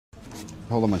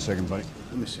Hold on one second, buddy.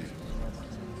 Let me see.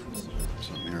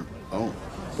 Something here. Oh,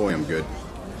 boy, I'm good.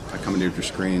 I commandeered your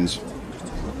screens.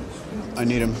 I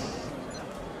need him.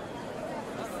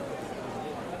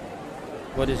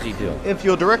 What does he do? If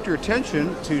you'll direct your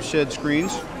attention to said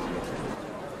screens.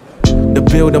 The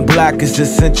building block is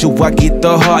essential. I get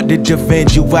the heart to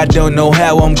defend you. I don't know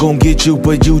how I'm gonna get you,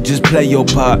 but you just play your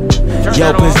part.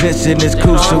 Your position is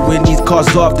crucial when these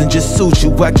cars often just suit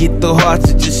you. I get the heart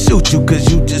to just shoot you, cause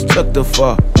you just took the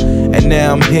fall. And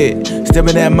now I'm hit,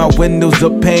 staring at my windows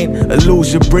of pain.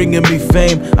 Illusion bringing me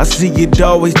fame. I see it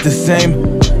always the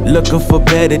same. Looking for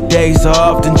better days, I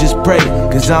often just pray,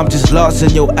 cause I'm just lost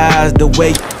in your eyes the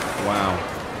way